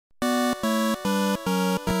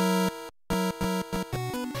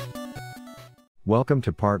Welcome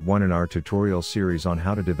to part 1 in our tutorial series on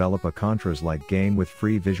how to develop a Contras-like game with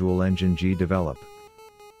free visual engine Gdevelop.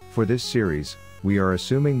 For this series, we are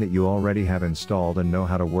assuming that you already have installed and know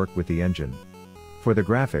how to work with the engine. For the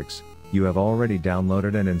graphics, you have already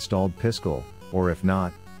downloaded and installed Piskel, or if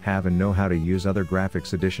not, have and know how to use other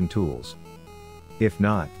graphics edition tools. If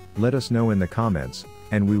not, let us know in the comments,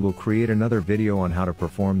 and we will create another video on how to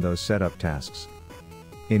perform those setup tasks.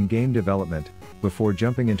 In game development, before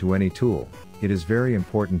jumping into any tool, it is very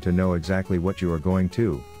important to know exactly what you are going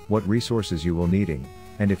to, what resources you will needing,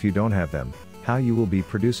 and if you don't have them, how you will be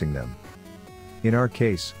producing them. In our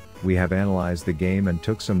case, we have analyzed the game and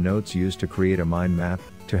took some notes used to create a mind map,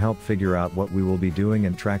 to help figure out what we will be doing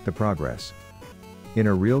and track the progress. In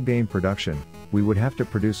a real game production, we would have to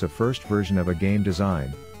produce a first version of a game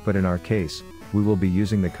design, but in our case, we will be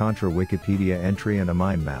using the Contra Wikipedia entry and a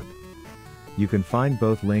mind map. You can find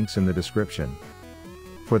both links in the description.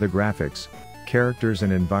 For the graphics, characters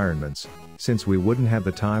and environments, since we wouldn't have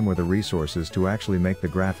the time or the resources to actually make the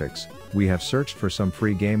graphics, we have searched for some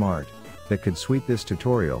free game art that could suit this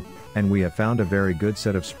tutorial, and we have found a very good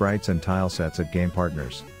set of sprites and tile sets at Game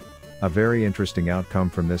Partners. A very interesting outcome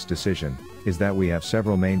from this decision is that we have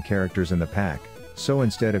several main characters in the pack, so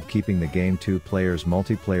instead of keeping the game 2 players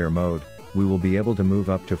multiplayer mode, we will be able to move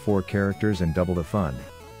up to 4 characters and double the fun.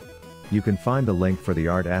 You can find the link for the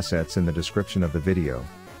art assets in the description of the video.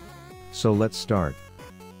 So let's start.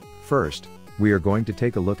 First, we are going to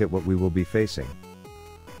take a look at what we will be facing.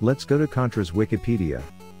 Let's go to Contra's Wikipedia,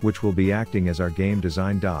 which will be acting as our game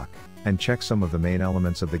design doc, and check some of the main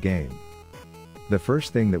elements of the game. The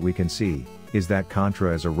first thing that we can see is that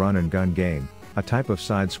Contra is a run-and-gun game, a type of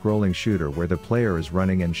side-scrolling shooter where the player is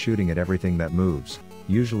running and shooting at everything that moves,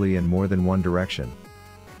 usually in more than one direction.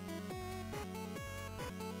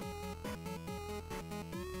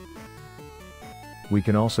 We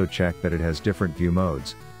can also check that it has different view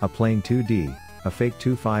modes, a plain 2D, a fake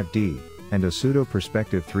 5D, and a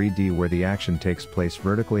pseudo-perspective 3D where the action takes place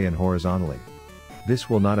vertically and horizontally. This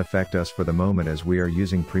will not affect us for the moment as we are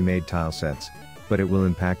using pre-made tile sets, but it will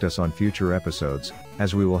impact us on future episodes,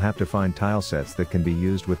 as we will have to find tile sets that can be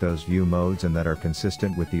used with those view modes and that are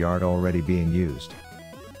consistent with the art already being used.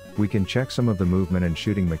 We can check some of the movement and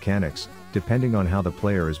shooting mechanics, depending on how the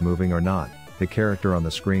player is moving or not. The character on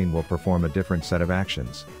the screen will perform a different set of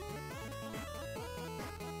actions.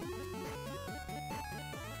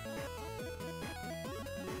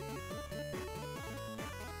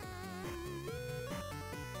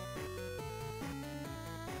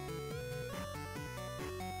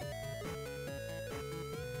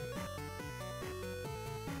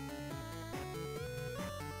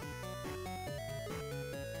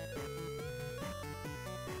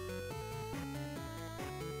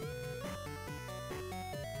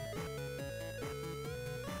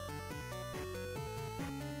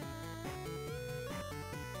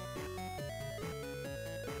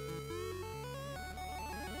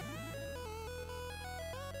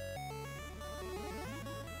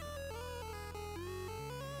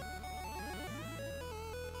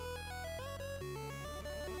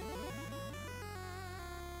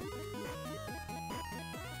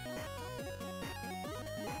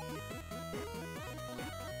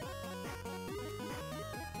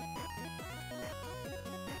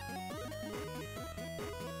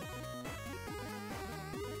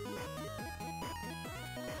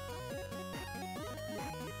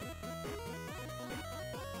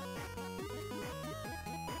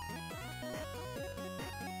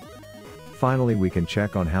 Finally, we can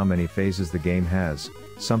check on how many phases the game has,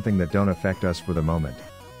 something that don't affect us for the moment.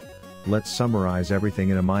 Let's summarize everything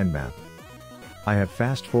in a mind map. I have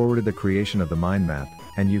fast-forwarded the creation of the mind map,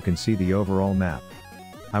 and you can see the overall map.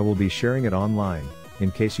 I will be sharing it online, in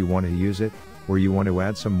case you want to use it, or you want to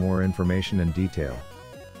add some more information and detail.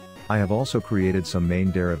 I have also created some main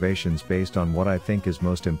derivations based on what I think is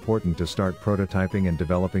most important to start prototyping and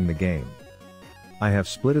developing the game. I have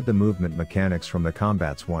splitted the movement mechanics from the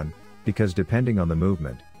combats one, because depending on the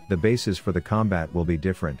movement, the basis for the combat will be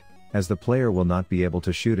different, as the player will not be able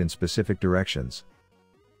to shoot in specific directions.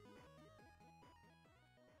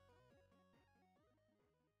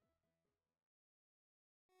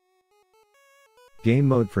 Game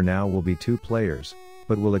mode for now will be 2 players,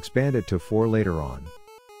 but we'll expand it to 4 later on.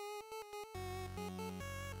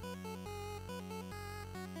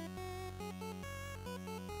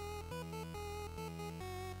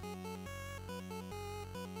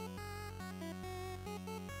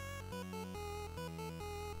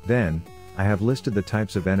 Then, I have listed the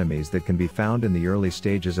types of enemies that can be found in the early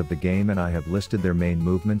stages of the game, and I have listed their main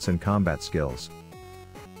movements and combat skills.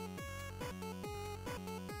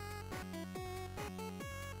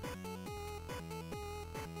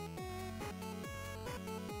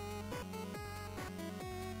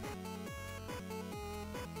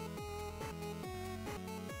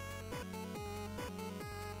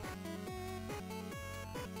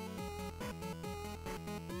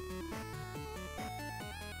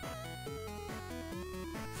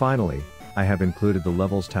 Finally, I have included the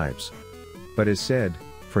levels types. But as said,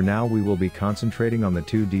 for now we will be concentrating on the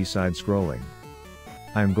 2D side scrolling.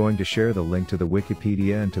 I am going to share the link to the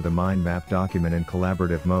Wikipedia and to the Mindmap document in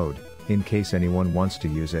collaborative mode, in case anyone wants to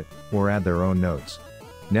use it, or add their own notes.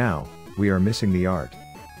 Now, we are missing the art.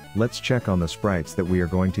 Let's check on the sprites that we are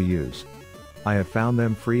going to use. I have found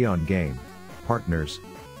them free on Game Partners.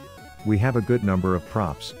 We have a good number of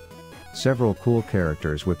props. Several cool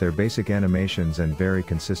characters with their basic animations and very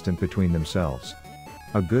consistent between themselves.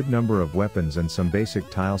 A good number of weapons and some basic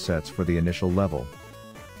tile sets for the initial level.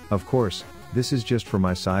 Of course, this is just for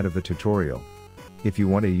my side of the tutorial. If you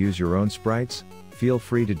want to use your own sprites, feel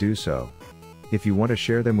free to do so. If you want to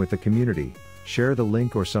share them with the community, share the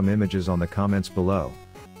link or some images on the comments below.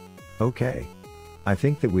 Okay. I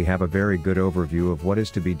think that we have a very good overview of what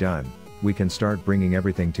is to be done. We can start bringing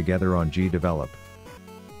everything together on Gdevelop.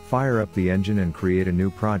 Fire up the engine and create a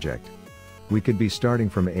new project. We could be starting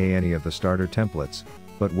from any of the starter templates,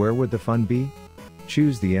 but where would the fun be?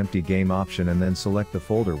 Choose the empty game option and then select the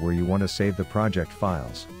folder where you want to save the project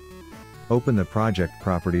files. Open the project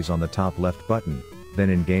properties on the top left button, then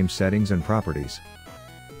in game settings and properties.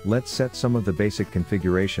 Let's set some of the basic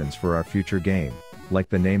configurations for our future game, like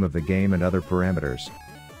the name of the game and other parameters.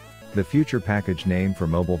 The future package name for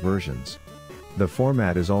mobile versions. The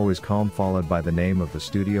format is always COM followed by the name of the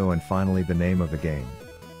studio and finally the name of the game.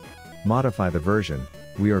 Modify the version.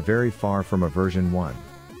 We are very far from a version 1.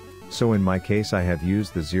 So in my case I have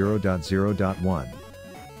used the 0.0.1.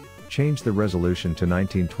 Change the resolution to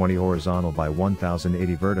 1920 horizontal by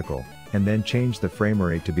 1080 vertical, and then change the frame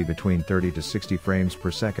rate to be between 30 to 60 frames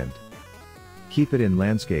per second. Keep it in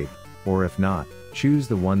landscape, or if not, choose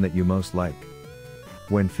the one that you most like.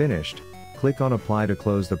 When finished, click on Apply to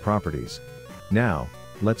close the properties. Now,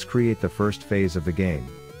 let's create the first phase of the game.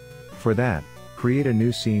 For that, create a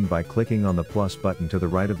new scene by clicking on the plus button to the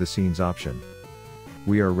right of the scenes option.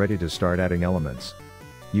 We are ready to start adding elements.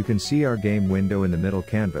 You can see our game window in the middle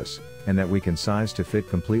canvas, and that we can size to fit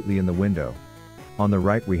completely in the window. On the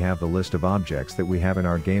right we have the list of objects that we have in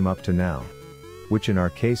our game up to now. Which in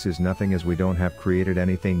our case is nothing as we don't have created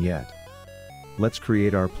anything yet. Let's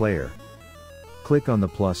create our player. Click on the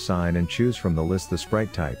plus sign and choose from the list the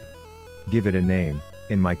sprite type. Give it a name,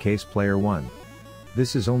 in my case player 1.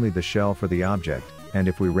 This is only the shell for the object, and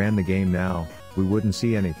if we ran the game now, we wouldn't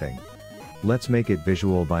see anything. Let's make it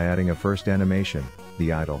visual by adding a first animation,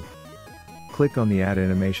 the idle. Click on the Add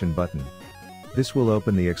Animation button. This will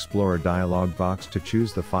open the Explorer dialog box to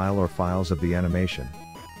choose the file or files of the animation.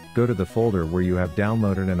 Go to the folder where you have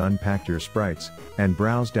downloaded and unpacked your sprites, and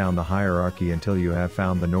browse down the hierarchy until you have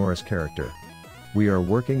found the Norris character. We are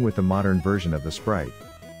working with the modern version of the sprite.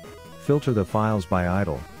 Filter the files by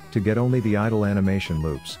idle, to get only the idle animation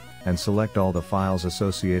loops, and select all the files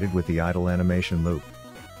associated with the idle animation loop.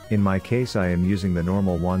 In my case I am using the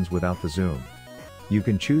normal ones without the zoom. You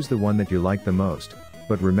can choose the one that you like the most,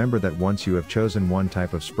 but remember that once you have chosen one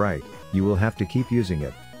type of sprite, you will have to keep using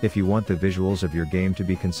it, if you want the visuals of your game to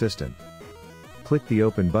be consistent. Click the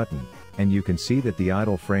Open button, and you can see that the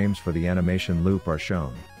idle frames for the animation loop are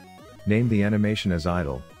shown. Name the animation as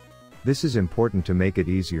idle. This is important to make it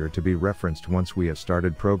easier to be referenced once we have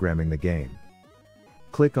started programming the game.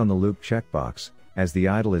 Click on the loop checkbox, as the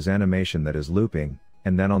idle is animation that is looping,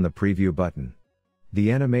 and then on the preview button.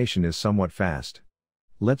 The animation is somewhat fast.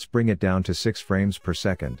 Let's bring it down to 6 frames per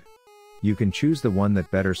second. You can choose the one that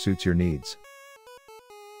better suits your needs.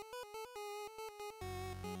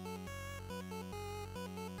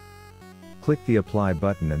 Click the Apply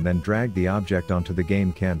button and then drag the object onto the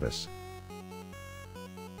game canvas.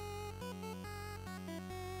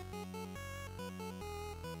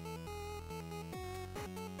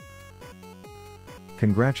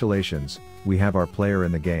 Congratulations, we have our player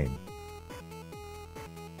in the game.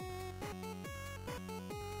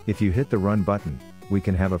 If you hit the Run button, we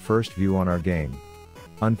can have a first view on our game.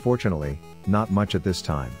 Unfortunately, not much at this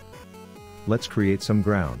time. Let's create some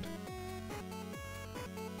ground.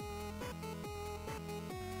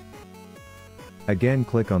 Again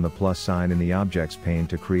click on the plus sign in the Objects pane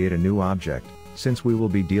to create a new object. Since we will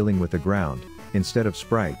be dealing with the ground, instead of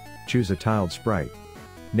sprite, choose a tiled sprite.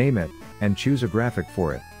 Name it, and choose a graphic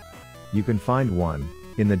for it. You can find one,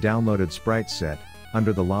 in the downloaded sprites set,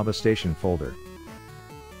 under the Lava Station folder.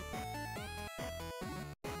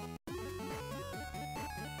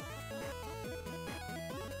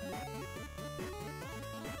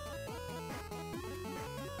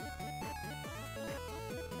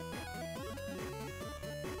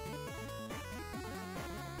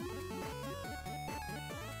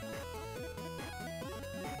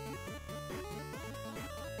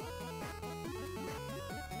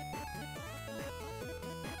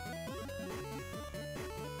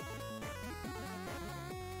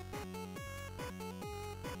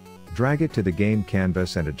 Drag it to the game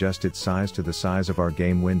canvas and adjust its size to the size of our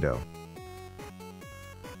game window.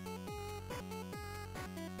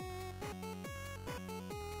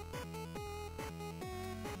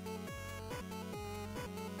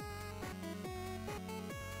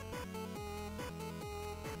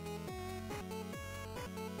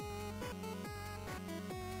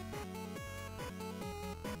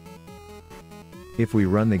 If we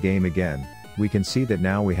run the game again, we can see that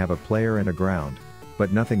now we have a player and a ground,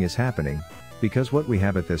 but nothing is happening, because what we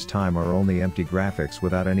have at this time are only empty graphics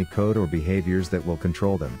without any code or behaviors that will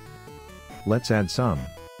control them. Let's add some.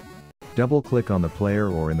 Double-click on the player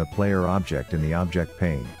or in the player object in the object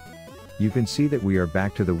pane. You can see that we are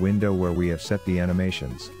back to the window where we have set the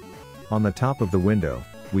animations. On the top of the window,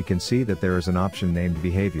 we can see that there is an option named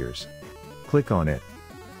Behaviors. Click on it.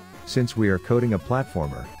 Since we are coding a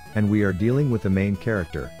platformer, and we are dealing with the main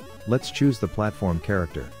character, let's choose the platform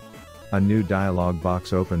character. A new dialog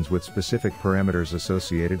box opens with specific parameters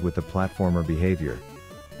associated with the platformer behavior.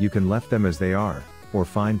 You can left them as they are, or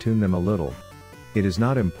fine-tune them a little. It is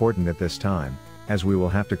not important at this time, as we will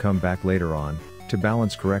have to come back later on, to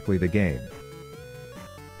balance correctly the game.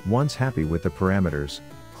 Once happy with the parameters,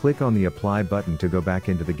 click on the Apply button to go back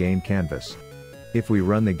into the game canvas. If we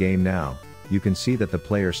run the game now, you can see that the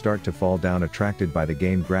player start to fall down attracted by the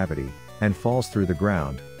game gravity, and falls through the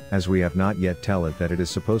ground, as we have not yet tell it that it is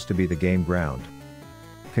supposed to be the game ground.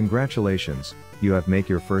 Congratulations, you have make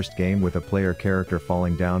your first game with a player character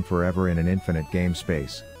falling down forever in an infinite game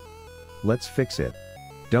space. Let's fix it.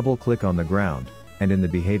 Double-click on the ground, and in the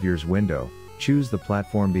Behaviors window, choose the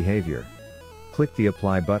platform behavior. Click the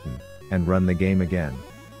Apply button, and run the game again.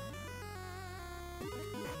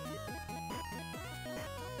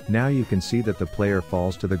 Now you can see that the player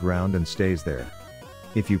falls to the ground and stays there.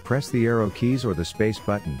 If you press the arrow keys or the space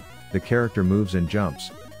button, the character moves and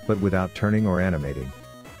jumps, but without turning or animating.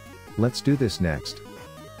 Let's do this next.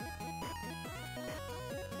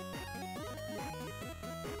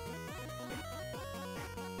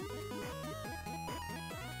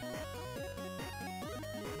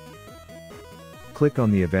 Click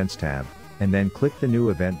on the Events tab, and then click the New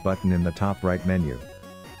Event button in the top right menu.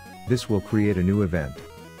 This will create a new event.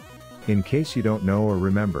 In case you don't know or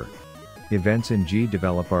remember, events in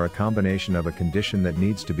Gdevelop are a combination of a condition that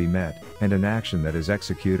needs to be met, and an action that is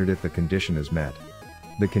executed if the condition is met.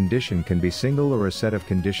 The condition can be single or a set of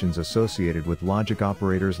conditions associated with logic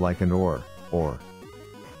operators like and or.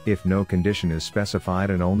 If no condition is specified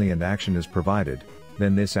and only an action is provided,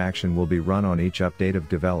 then this action will be run on each update of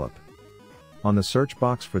Gdevelop. On the search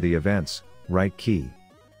box for the events, write key.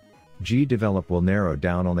 Gdevelop will narrow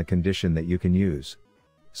down on the condition that you can use.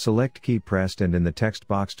 Select key pressed and in the text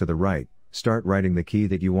box to the right, start writing the key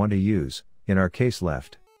that you want to use, in our case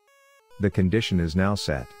left. The condition is now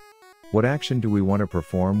set. What action do we want to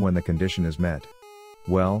perform when the condition is met?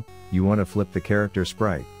 Well, you want to flip the character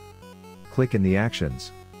sprite. Click in the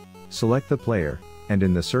Actions. Select the player, and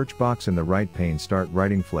in the search box in the right pane start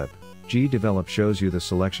writing flip. Gdevelop shows you the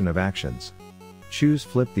selection of actions. Choose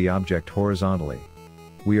flip the object horizontally.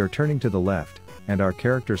 We are turning to the left, and our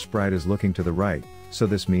character sprite is looking to the right, so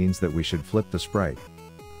this means that we should flip the sprite.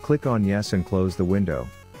 Click on Yes and close the window.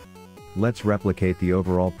 Let's replicate the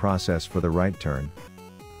overall process for the right turn.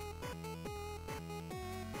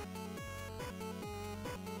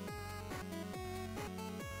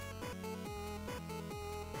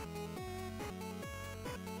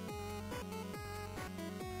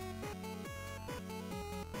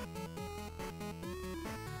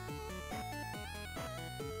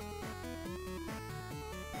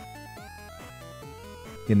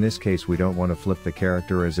 In this case we don't want to flip the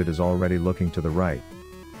character as it is already looking to the right.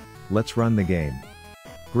 Let's run the game.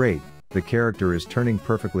 Great, the character is turning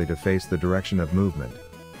perfectly to face the direction of movement.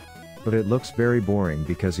 But it looks very boring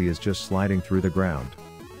because he is just sliding through the ground.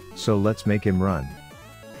 So let's make him run.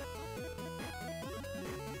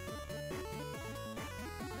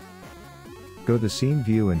 Go to Scene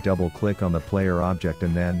View and double-click on the player object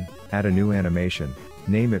and then, add a new animation,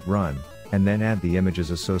 name it Run, and then add the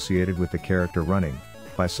images associated with the character running,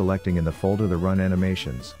 by selecting in the folder the Run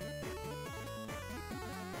animations.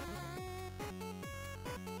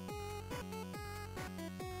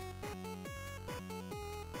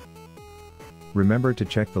 Remember to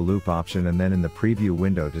check the loop option and then in the preview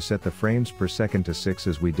window to set the frames per second to 6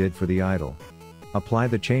 as we did for the idle. Apply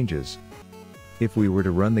the changes. If we were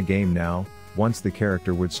to run the game now, once the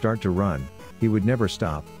character would start to run, he would never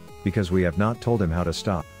stop, because we have not told him how to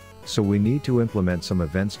stop. So we need to implement some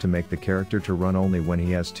events to make the character to run only when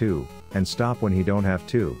he has to, and stop when he don't have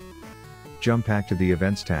to. Jump back to the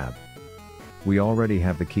Events tab. We already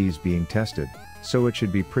have the keys being tested, so it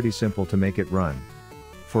should be pretty simple to make it run.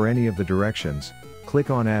 For any of the directions, click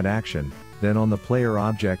on Add Action, then on the player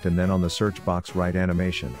object and then on the search box write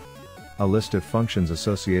animation. A list of functions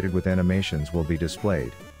associated with animations will be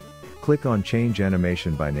displayed. Click on Change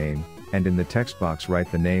Animation by Name, and in the text box write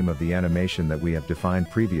the name of the animation that we have defined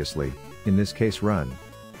previously, in this case Run.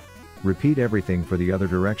 Repeat everything for the other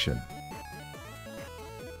direction.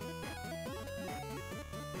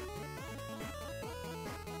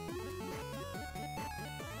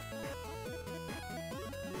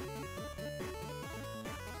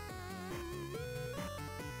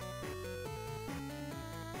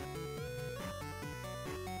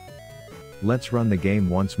 Let's run the game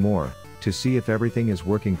once more, to see if everything is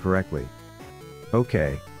working correctly.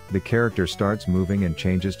 OK, the character starts moving and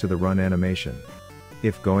changes to the run animation.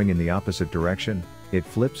 If going in the opposite direction, it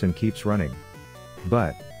flips and keeps running.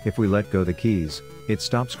 But, if we let go the keys, it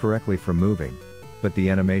stops correctly from moving, but the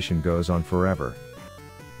animation goes on forever.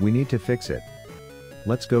 We need to fix it.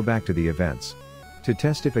 Let's go back to the events. To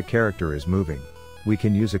test if a character is moving, we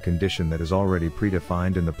can use a condition that is already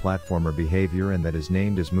predefined in the platformer behavior and that is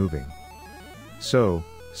named as moving. So,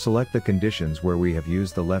 select the conditions where we have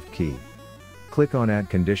used the left key. Click on Add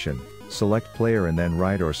Condition, select Player and then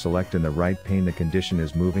write or select in the right pane the condition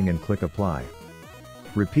is moving and click Apply.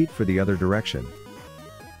 Repeat for the other direction.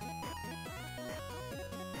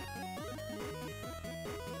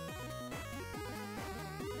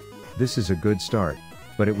 This is a good start,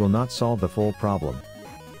 but it will not solve the full problem.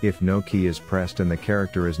 If no key is pressed and the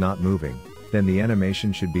character is not moving, then the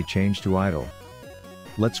animation should be changed to idle.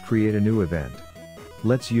 Let's create a new event.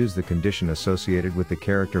 Let's use the condition associated with the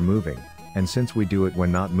character moving, and since we do it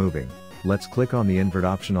when not moving, let's click on the invert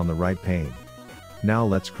option on the right pane. Now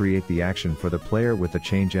let's create the action for the player with the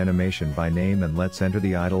change animation by name and let's enter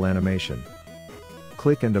the idle animation.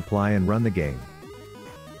 Click and apply and run the game.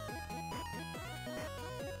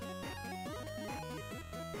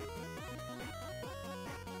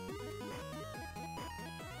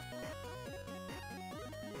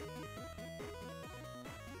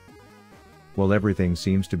 While everything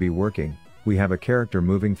seems to be working, we have a character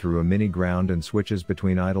moving through a mini ground and switches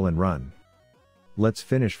between idle and run. Let's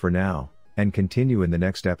finish for now, and continue in the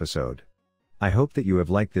next episode. I hope that you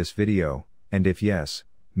have liked this video, and if yes,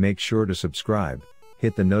 make sure to subscribe,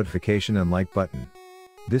 hit the notification and like button.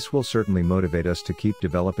 This will certainly motivate us to keep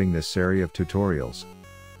developing this series of tutorials.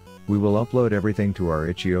 We will upload everything to our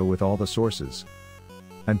itch.io with all the sources.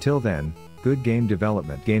 Until then, good game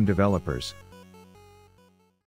development, game developers.